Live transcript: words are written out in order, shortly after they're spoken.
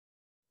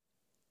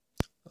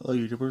Hello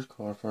YouTubers,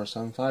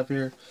 Core475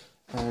 here,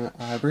 and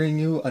I bring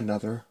you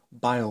another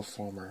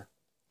Bioformer.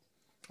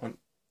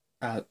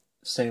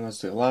 Same as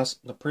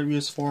the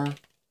previous four.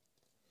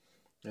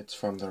 It's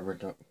from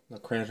the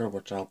creator,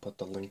 which I'll put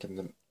the link in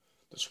the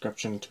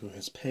description to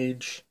his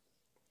page.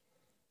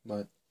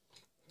 But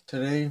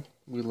today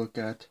we look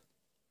at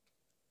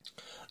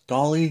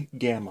Gali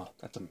Gamma.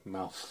 That's a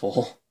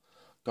mouthful.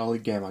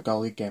 Gali Gamma,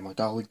 Gali Gamma,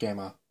 Gali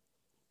Gamma.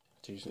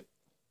 Jeez,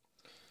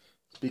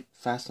 speak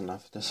fast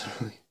enough, it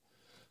doesn't really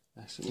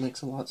actually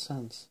makes a lot of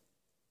sense.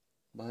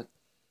 But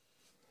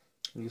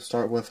you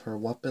start with her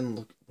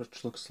weapon,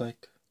 which looks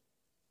like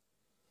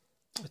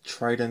a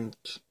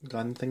trident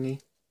gun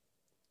thingy.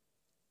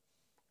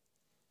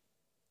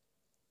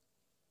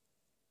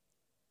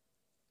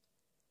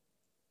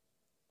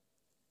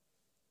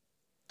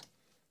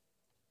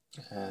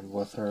 And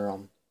with her,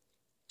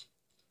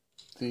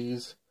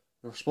 these,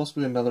 there was supposed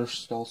to be another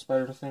skull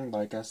spider thing, but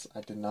I guess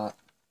I did not,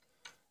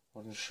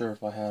 wasn't sure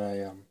if I had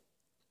a,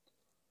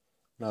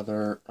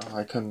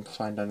 I couldn't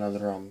find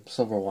another,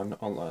 silver one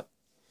on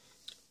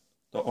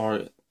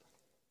the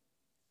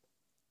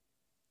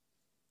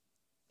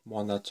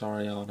one that's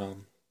already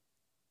on,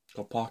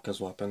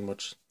 Kopaka's weapon,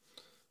 which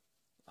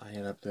I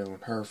ended up doing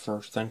her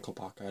first, then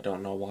Kopaka. I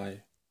don't know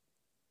why.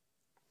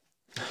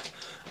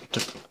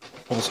 It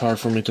was hard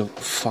for me to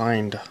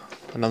find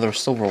another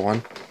silver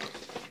one.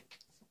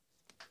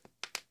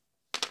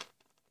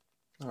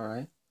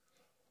 Alright.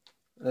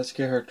 Let's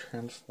get her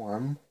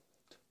transformed.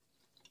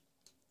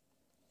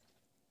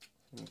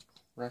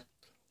 Correct.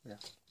 Yeah.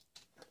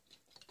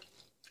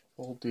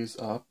 Fold these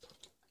up.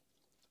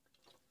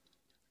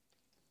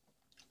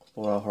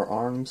 Fold out her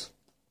arms.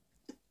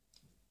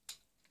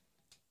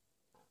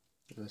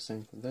 Do the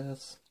same for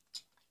this.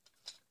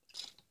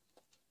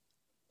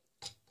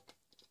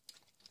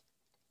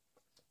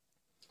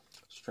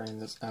 Strain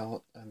this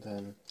out and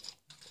then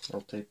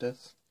rotate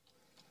this.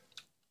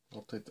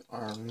 Rotate the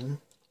arm.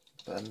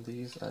 Bend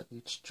these at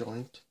each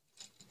joint.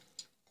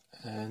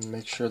 And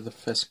make sure the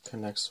fist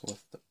connects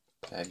with the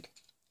peg.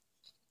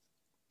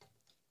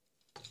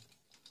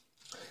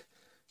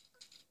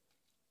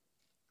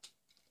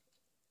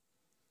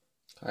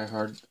 Try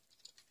hard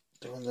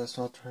doing this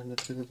while trying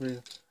to do the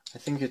video. I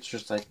think it's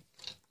just like,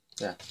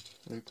 yeah,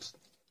 oops.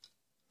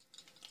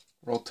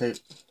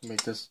 Rotate,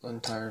 make this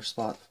entire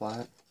spot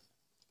flat.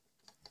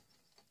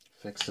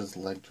 Fix his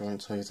leg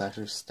joint so he's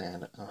actually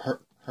standing.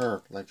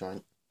 Her leg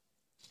joint.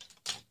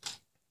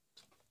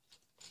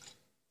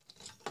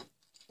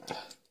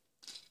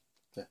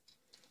 Yeah,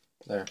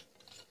 there.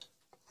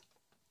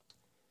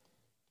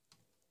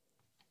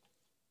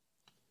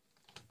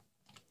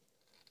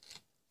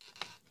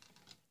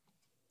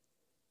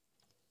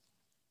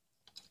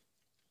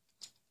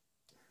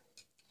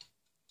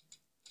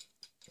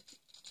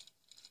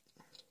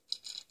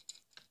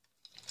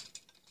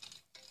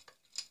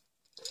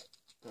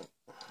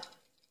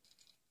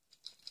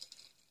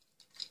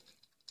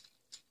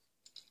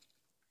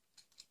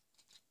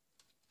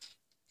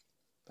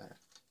 There.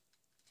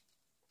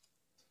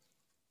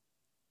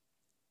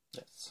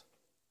 Yes.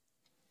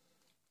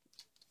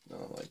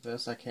 No, like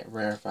this. I can't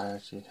remember if I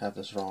actually have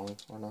this wrong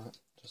or not.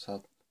 Just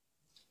how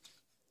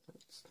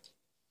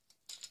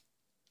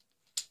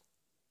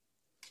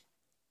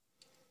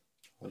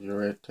well, you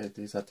rotate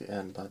these at the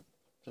end, but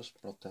just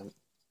rotate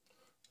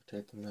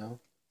them now.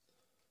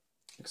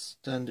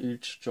 Extend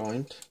each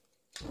joint.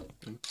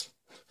 Oops.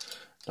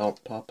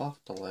 Don't pop off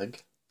the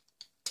leg.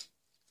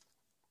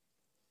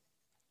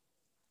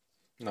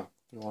 No,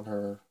 you want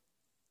her.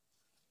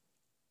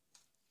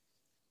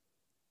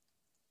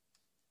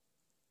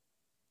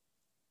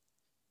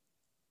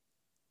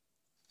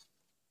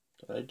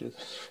 Did I do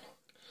this wrong?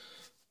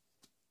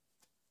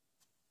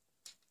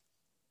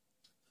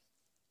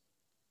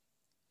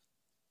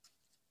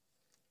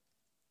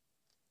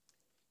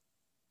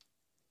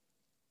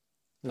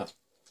 No.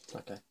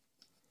 Okay.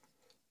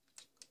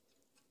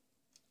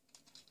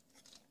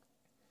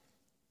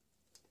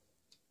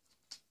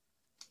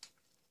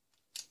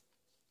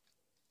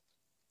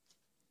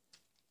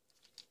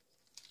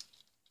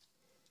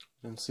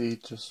 You can see,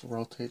 just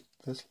rotate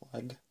this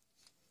leg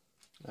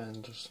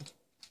and just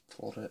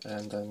fold it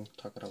and then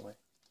tuck it away.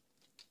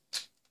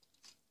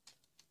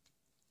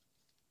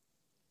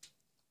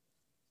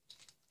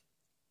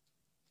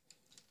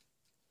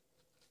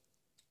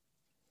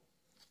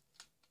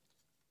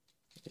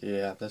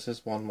 Yeah, this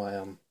is one of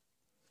my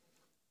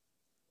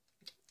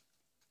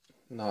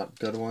not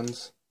good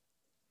ones.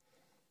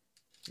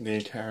 The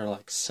entire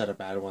like set of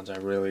bad ones. I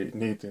really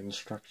need the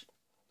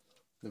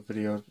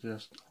video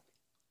just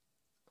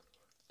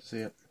to see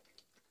it.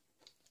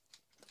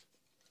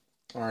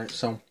 Alright,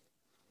 so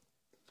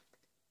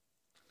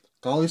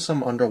Gali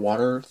some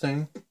underwater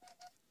thing.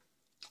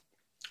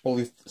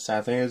 Only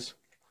sad thing is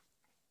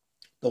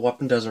the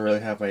weapon doesn't really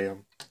have a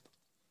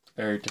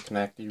area to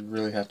connect. You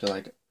really have to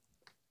like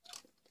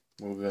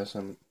move this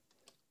and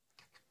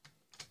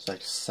just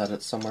like set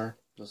it somewhere.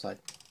 Just like,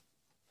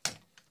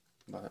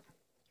 but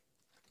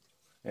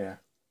yeah.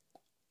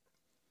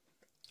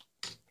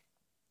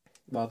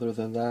 Other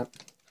than that,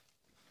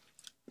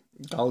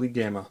 Gali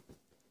Gamma.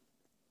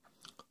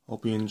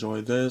 Hope you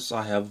enjoyed this.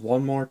 I have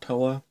one more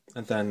Toa,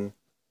 and then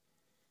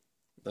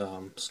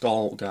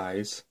Skull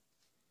guys.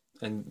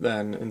 And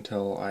then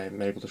until I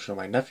am able to show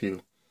my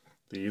nephew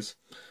these,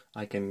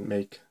 I can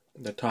make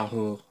the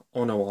Tahu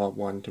Onawa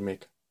one to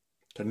make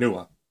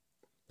Tanua,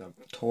 the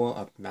Toa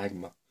of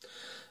Magma.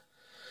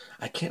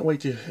 I can't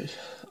wait to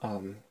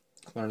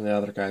learn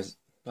the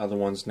other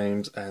ones'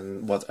 names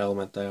and what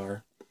element they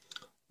are.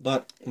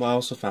 But I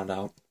also found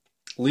out,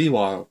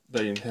 Liwa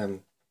being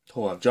him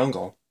Toa of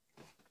Jungle,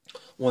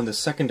 one of the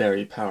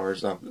secondary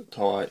powers of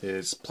Toa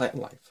is plant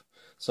life.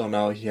 So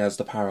now he has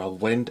the power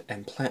of wind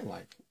and plant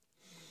life,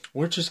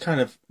 which is kind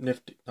of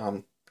nifty,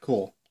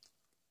 cool.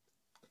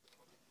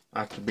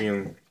 After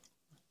being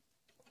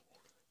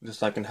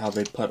just like in how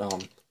they put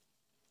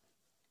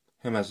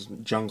him as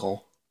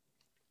jungle.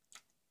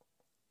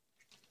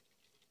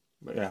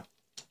 But yeah.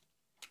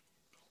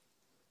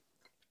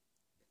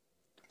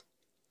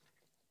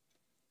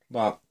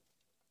 But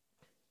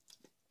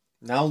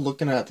now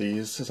looking at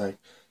these, it's like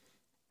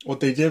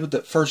what they did with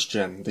the first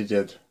gen. They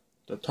did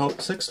the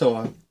 6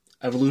 Toa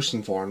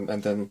evolution form,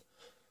 and then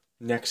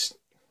next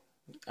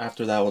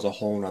after that was a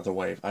whole nother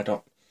wave.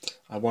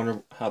 I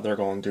wonder how they're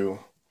going to do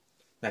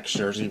next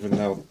year's, even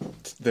though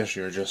this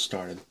year just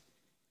started.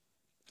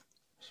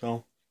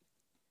 So,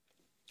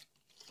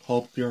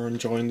 hope you're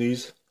enjoying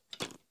these,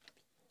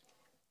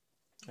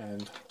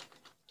 and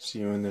see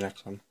you in the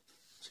next one.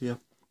 See ya.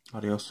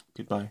 Adios.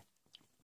 Goodbye.